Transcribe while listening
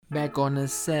Back on the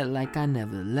set like I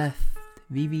never left.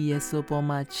 VVS up on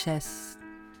my chest.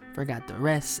 Forgot the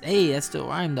rest. Hey, that still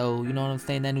rhyme though. You know what I'm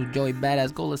saying? That new Joey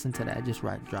Badass. Go listen to that. I just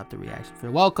dropped the reaction for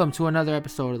it. Welcome to another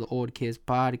episode of the Old Kids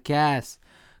Podcast.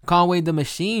 Conway the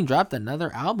Machine dropped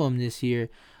another album this year.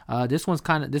 This one's a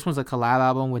collab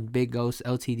album with Big Ghost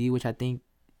Ltd, which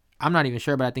I'm not even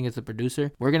sure, but I think it's a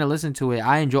producer. We're gonna listen to it.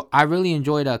 I really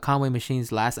enjoyed Conway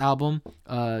Machine's last album.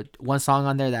 One song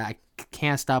on there that I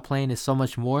can't stop playing is So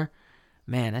Much More.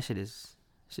 Man, that shit's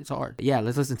hard. Yeah,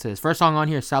 let's listen to this. First song on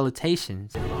here,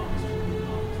 Salutations.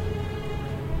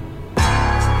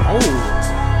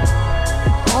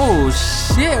 Oh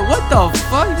shit, what the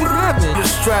fuck just happened? The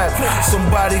strap,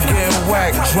 somebody getting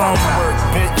whacked, drum work,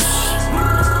 bitch.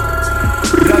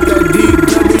 Got that deep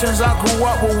since I grew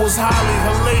up, it was highly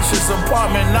hellacious.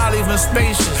 Apartment not even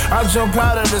spacious. I jump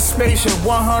out of the spaceship,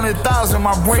 100,000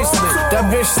 my bracelet.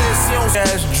 That bitch said she don't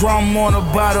ass drum on the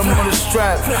bottom of the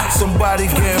strap. Somebody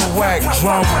getting whacked,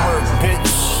 drum work, bitch.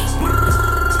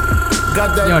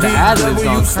 Got that the ad-libs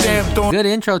DW stamped on. Good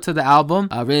intro to the album.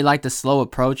 I really like the slow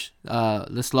approach,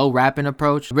 the slow rapping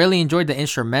approach. Really enjoyed the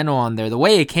instrumental on there. The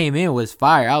way it came in was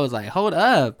fire. I was like, hold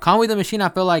up. Conway the Machine, I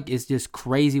feel like is just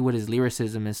crazy with his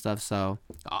lyricism and stuff. So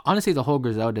honestly, the whole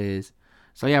Griselda is.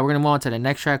 So yeah, we're gonna move on to the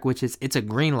next track, which is It's a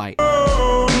Green Light.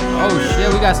 Oh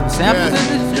shit, we got some samples in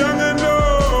this shit.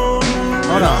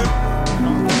 Hold on.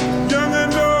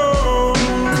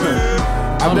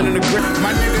 I've been in the grip.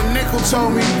 My nigga Nickel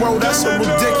told me, bro, that's a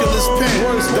ridiculous pen.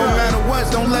 Don't matter what,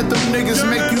 don't let them niggas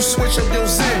make you switch up your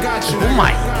zen. Got you. Oh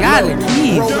my god, the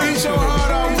keys. Bro, eat your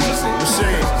heart out, pussy.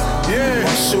 Yeah.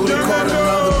 Shoot it, caught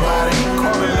another body.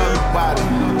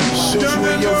 Shoot you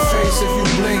in your face if you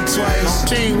blink twice.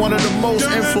 Team, one of the most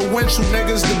influential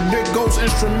niggas, the Big Ghost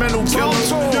instrumental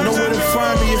killers. Know where to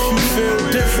find me if you feel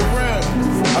different.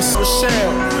 I saw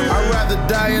Shell. I'd rather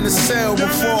die in a cell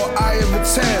before I ever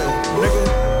tell,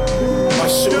 nigga. I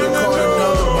should've caught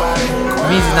another body.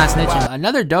 Means he's not snitching.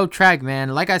 Another dope track, man.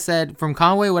 Like I said, from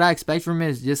Conway, what I expect from him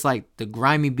is just like the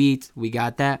grimy beats. We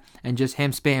got that. And just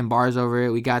him spitting bars over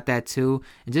it. We got that too.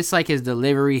 And just like his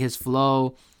delivery, his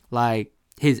flow, like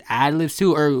his ad-libs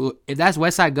too. Or if that's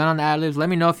Westside Gun on the ad-libs, let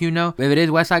me know if you know. If it is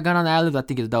Westside Gun on the ad-libs, I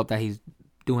think it's dope that he's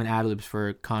doing ad-libs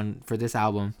for this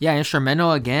album. Yeah,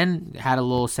 instrumental again, had a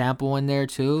little sample in there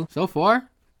too. So far,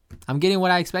 I'm getting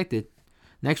what I expected.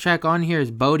 Next track on here is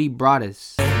Bodie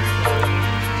Broadus.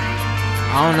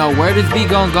 I don't know where this beat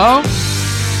gonna go.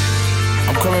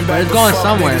 I'm coming back. But it's going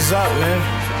somewhere. Up, man.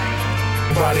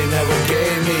 Nobody never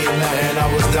gave me nothing. I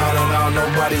was down and out.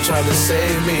 Nobody tried to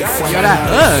save me. Yo, that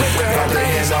hook. Got the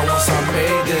hands out once I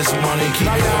made this money.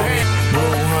 Keep it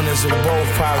blue hunters in both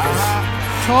pockets.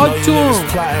 Talk to him.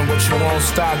 Plotting what you won't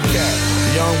stop at.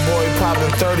 Young boy popping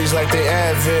 30s like they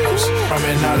Advils. I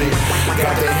mean, now they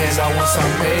got their hands out once I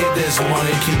made this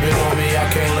money. Keep it on me. I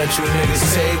can't let you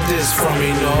niggas take this from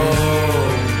me.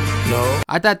 No.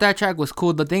 I thought that track was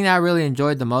cool. The thing that I really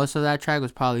enjoyed the most of that track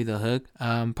was probably the hook.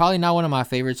 Probably not one of my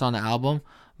favorites on the album,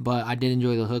 but I did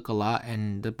enjoy the hook a lot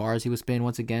and the bars he was spitting.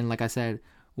 Once again, like I said,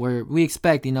 where we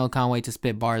expect, Conway to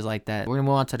spit bars like that. We're gonna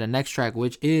move on to the next track,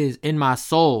 which is In My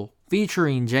Soul,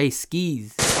 featuring Jay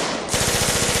Skis.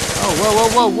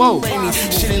 Oh, whoa.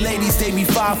 Shit, ladies, they be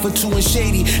 5 for 2 and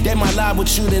shady. They might lie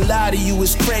with you, then lie to you.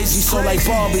 It's crazy. So like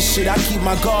Bob and shit, I keep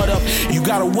my guard up. You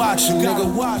gotta watch him, nigga.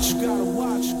 Watch.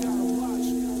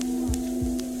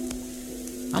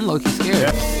 I'm low-key scared.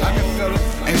 I can feel it.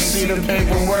 Ain't see the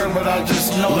paperwork, but I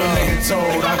just know the nigga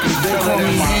told. I can feel it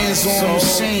in my hands on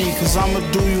machine, cause I'ma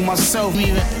do you myself.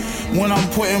 Even when I'm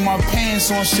putting my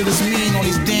pants on, shit is mean on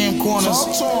these damn corners.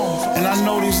 And I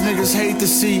know these niggas hate to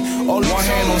see all one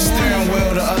hand on steering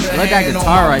wheel, the other Look hand that on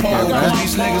guitar my right pole. there, man.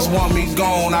 These niggas want me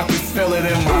gone, I can feel it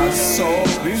in my soul.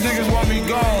 These niggas want me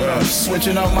gone. I'm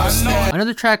switching up my style.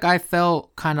 Another track I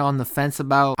felt kind of on the fence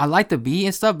about. I like the beat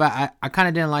and stuff, but I kind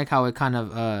of didn't like how it kind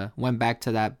of went back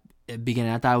to that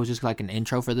beginning. I thought it was just like an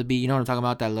intro for the beat. You know what I'm talking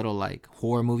about? That little like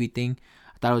horror movie thing.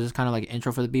 I thought it was just kind of like an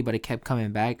intro for the beat, but it kept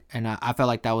coming back, and I felt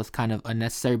like that was kind of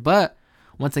unnecessary. But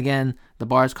once again, the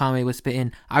bars Conway was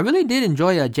spitting, I really did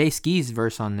enjoy Jay Ski's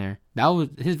verse on there.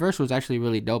 His verse was actually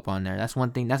really dope on there. That's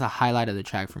one thing. That's a highlight of the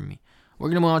track for me. We're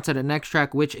gonna move on to the next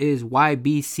track, which is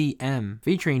YBCM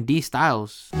featuring D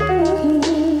Styles.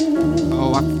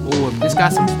 Oh, this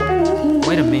got some.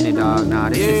 Wait a minute, dog. Nah,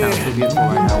 this shit sounds too beautiful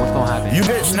right now. What's gonna happen? You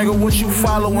bitch, nigga, what you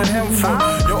following him for?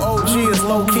 Your OG is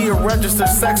low-key a registered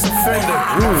sex offender.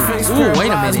 Ooh,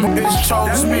 wait a minute. My bitch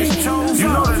chose me. You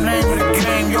know the name of the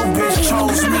game, your bitch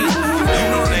chose me. You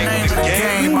know the name of the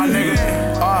game, my nigga.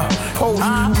 Coach,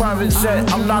 private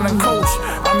jet, I'm not a coach.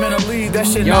 I'm in a league, that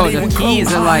shit Yo, not the even keys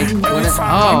close. are like, what is,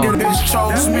 oh. Bitch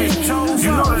chose me.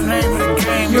 You know the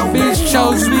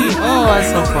chose me. Oh, that's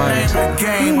so funny.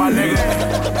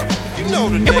 You know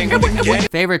the name of the game.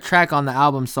 Favorite track on the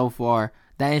album so far.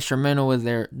 That instrumental was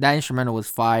there. That instrumental was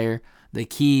fire. The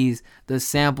keys, the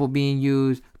sample being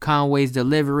used, Conway's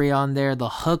delivery on there. The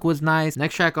hook was nice.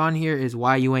 Next track on here is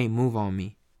Why You Ain't Move On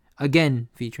Me. Again,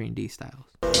 featuring D Styles.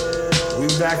 We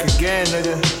back again,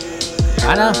 nigga.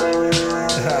 I know.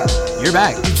 You're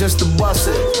back. You just to bust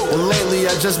it. Well, lately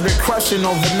I just been crushing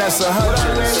on Vanessa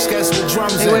Hudgens. Sketch the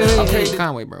drums. Hey, wait,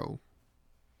 Conway, bro.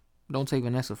 Don't take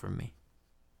Vanessa from me.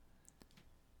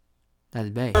 That's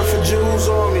bae. For Jews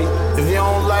on me. If you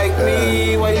don't like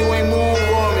me, why you ain't move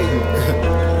on me?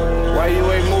 Why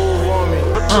you ain't move on me?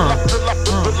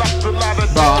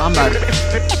 Bro, I'm about to...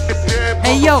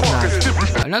 Hey, yo.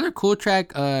 Nah. Another cool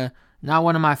track, not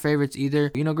one of my favorites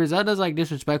either. You know, Griselda's like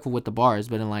disrespectful with the bars,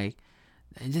 but in like,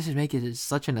 it just make it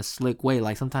such in a slick way.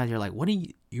 Like sometimes you're like, what do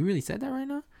you really said that right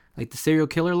now? Like the serial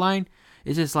killer line,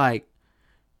 it's just like,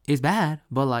 it's bad,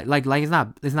 but like it's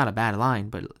not a bad line,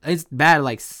 but it's bad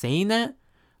like saying that,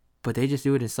 but they just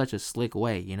do it in such a slick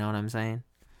way. You know what I'm saying?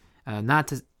 Not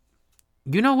to,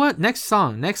 you know what? Next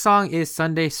song is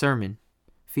Sunday Sermon,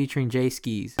 featuring Jay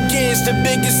Skis. Against the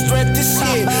biggest threat this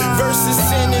year. Versus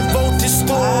sin and voltage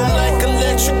storm like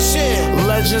electric chair.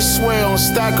 Legends swear on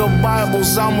stack of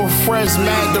Bibles. I'm a fresh,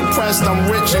 mad, depressed.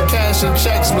 I'm rich and cash and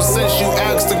checks. But since you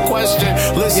asked the question,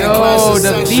 listen, yo,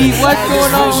 the beat, what's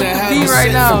going on with the beat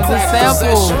right now? The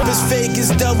sample. This fake is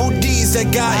double D's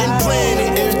that got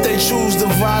implanted. If they choose to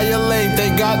violate, they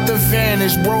got the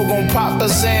vanish. Bro gon' pop a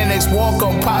Xanax, walk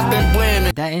up, pop and blame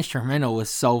it. That instrumental was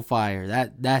so fire.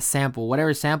 That sample,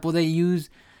 whatever sample they used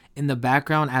in the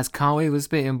background as Conway was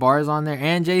spitting bars on there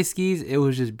and Jay Skis, it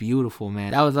was just beautiful,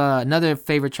 man. That was another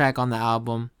favorite track on the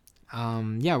album.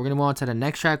 Yeah, we're gonna move on to the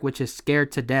next track, which is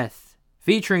Scared to Death,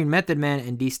 featuring Method Man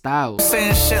and D Styles.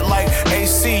 Saying shit like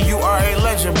AC, you are a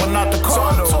legend, but not the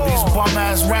car though. These bum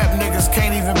ass rap niggas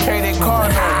can't even pay their car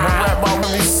note, but rap about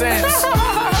every sense.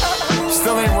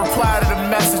 Still ain't reply to the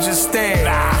message instead.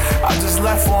 I just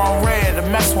left her on red to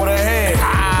mess with her head.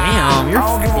 Damn, you're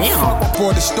damn.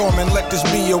 For the storm, and let this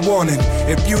be a warning.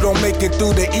 If you don't make it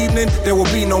through the evening, there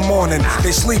will be no morning.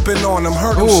 They sleeping on them,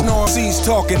 heard them snore. Seas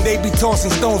talking, they be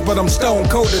tossing stones, but I'm stone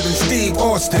colder than Steve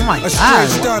Austin. Oh my a God, straight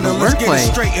stunner, let's get it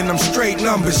wordplay. straight in them straight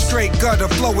numbers. Straight gutter,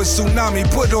 flow is tsunami,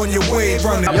 put on your wave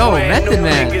running. Yo, Method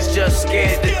Man. Just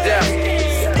scared to death.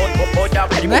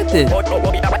 Method.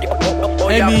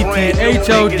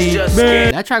 METHOD,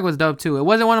 man. That track was dope too. It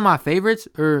wasn't one of my favorites,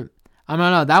 or I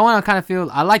don't know. That one I kind of feel,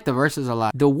 I like the verses a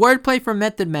lot. The wordplay from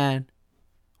Method Man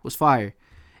was fire.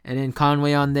 And then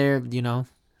Conway on there, you know,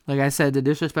 like I said, the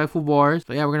disrespectful bars.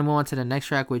 But yeah, we're going to move on to the next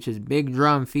track, which is Big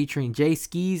Drum featuring Jay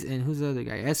Skis and who's the other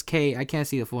guy? SK. I can't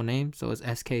see the full name, so it's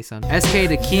SK son. SK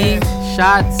the King,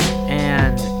 Shots,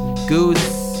 and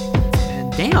Goose.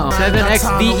 Damn,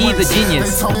 7XBE the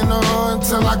Genius.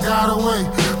 Until I got away.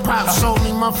 Pop showed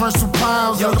me my first 2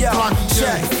 pounds. Yo,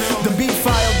 check. The beat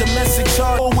file, domestic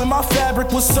charge. When my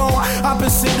fabric was sewn,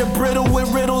 opposite of brittle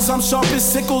with riddles. I'm sharp as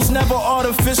sickles, never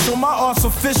artificial. My art's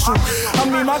official. I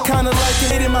mean, I kinda like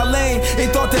it in my lane. They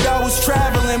thought that I was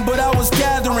traveling, but I was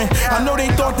gathering. I know they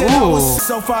thought that I was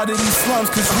self out of these slums,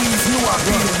 cause we knew I'd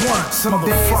be the one. Some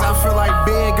days I feel like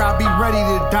big, I be ready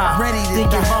to die.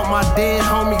 Thinking about my dead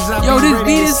homies, I Yo, be this ready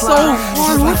beat to is so slide.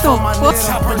 hard. What the fuck?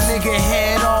 Chop a nigga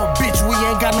head off, bitch, we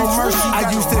ain't got no mercy. I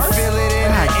used to feel it in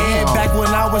the air back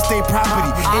when I was state property.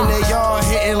 In the yard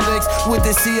hitting licks with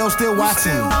the CO still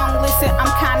watching. Listen, I'm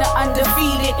kinda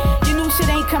undefeated. You knew shit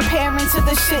ain't comparing to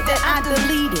the shit that I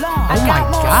deleted. I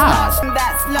got more smarts from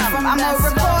that's love. I'ma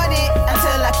record it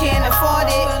until I can't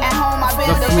afford it. At home I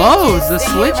build The flows, the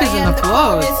switches and the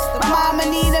flows. Mama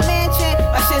need a mansion,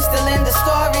 my shit's still in the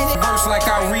storage. Verse like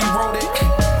I rewrote it.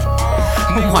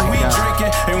 Oh my we God.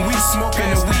 drinking and we smoking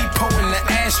and we pouring the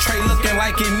ashtray looking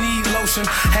like it need lotion.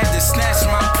 Had to snatch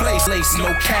my place. Lace,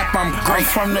 no cap, I'm great.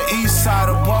 From the east side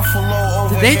of Buffalo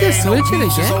over Did they here. just switch it no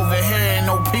beaches again? Over here ain't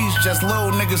no peace, just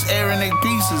little niggas airing their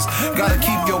pieces. Gotta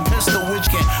keep your pistol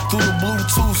which can through the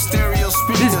Bluetooth stereo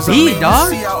speakers. This beat,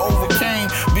 dog. See, I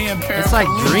overcame being It's like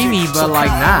paraplegic. dreamy, but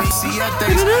like not.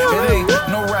 It ain't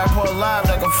no rapper alive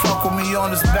that can fuck with me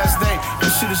on this best day.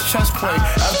 This shit is chess play.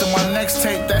 After my next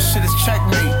tape, that shit is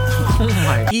checkmate. Oh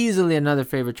my. Easily another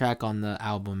favorite track on the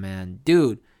album, man.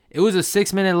 Dude, it was a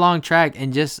 6-minute long track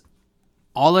and just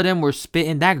all of them were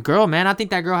spitting. That girl, man, I think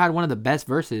that girl had one of the best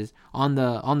verses on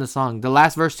the song. The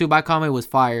last verse too by Conway was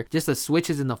fire. Just the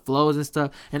switches and the flows and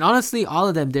stuff. And honestly, all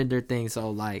of them did their thing. So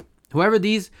like, whoever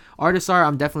these artists are,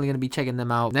 I'm definitely going to be checking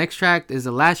them out. Next track is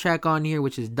the last track on here,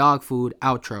 which is Dog Food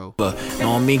Outro.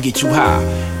 Know me get you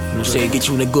high. You say get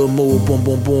you in a good mood, boom,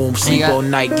 boom, boom. Sleep all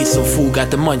night, get some food,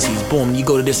 got the munchies, boom. You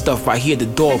go to this stuff right here, the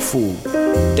dog food,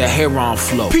 that heroin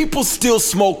flow. People still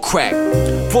smoke crack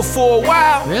for a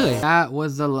while. Really? That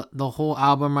was the whole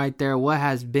album right there. What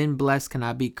has been blessed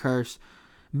cannot be cursed.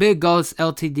 Big Ghost,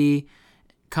 Ltd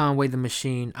Conway the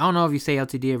Machine. I don't know if you say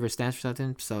Ltd ever stands for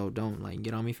something, so don't like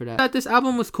get on me for that. I thought this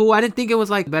album was cool. I didn't think it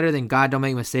was like better than God Don't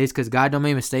Make Mistakes, because God Don't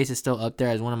Make Mistakes is still up there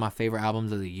as one of my favorite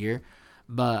albums of the year.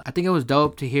 But I think it was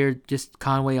dope to hear just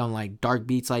Conway on like dark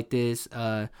beats like this.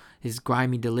 His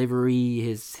grimy delivery,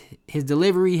 his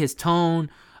delivery, his tone.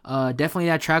 Definitely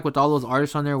that track with all those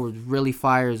artists on there was really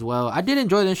fire as well. I did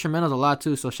enjoy the instrumentals a lot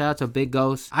too, so shout out to Big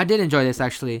Ghost. I did enjoy this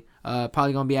actually.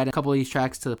 Probably gonna be adding a couple of these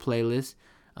tracks to the playlist.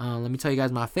 Let me tell you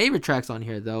guys my favorite tracks on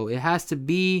here though. It has to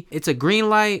be It's a Green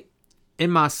Light,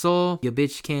 In My Soul, Your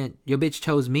Bitch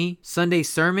Chose Me, Sunday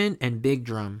Sermon, and Big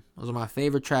Drum. Those are my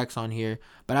favorite tracks on here.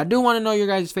 But I do want to know your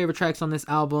guys' favorite tracks on this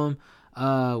album.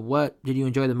 What did you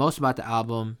enjoy the most about the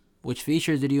album? Which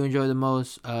features did you enjoy the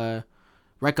most?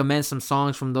 Recommend some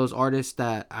songs from those artists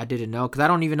that I didn't know, because I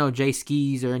don't even know Jay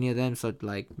Skis or any of them. So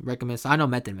like I know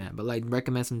Method Man, but like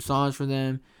recommend some songs for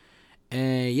them.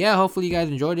 And yeah, hopefully you guys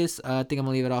enjoyed this. I think I'm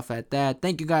gonna leave it off at that.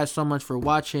 Thank you guys so much for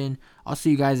watching. I'll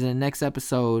see you guys in the next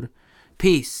episode.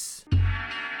 Peace.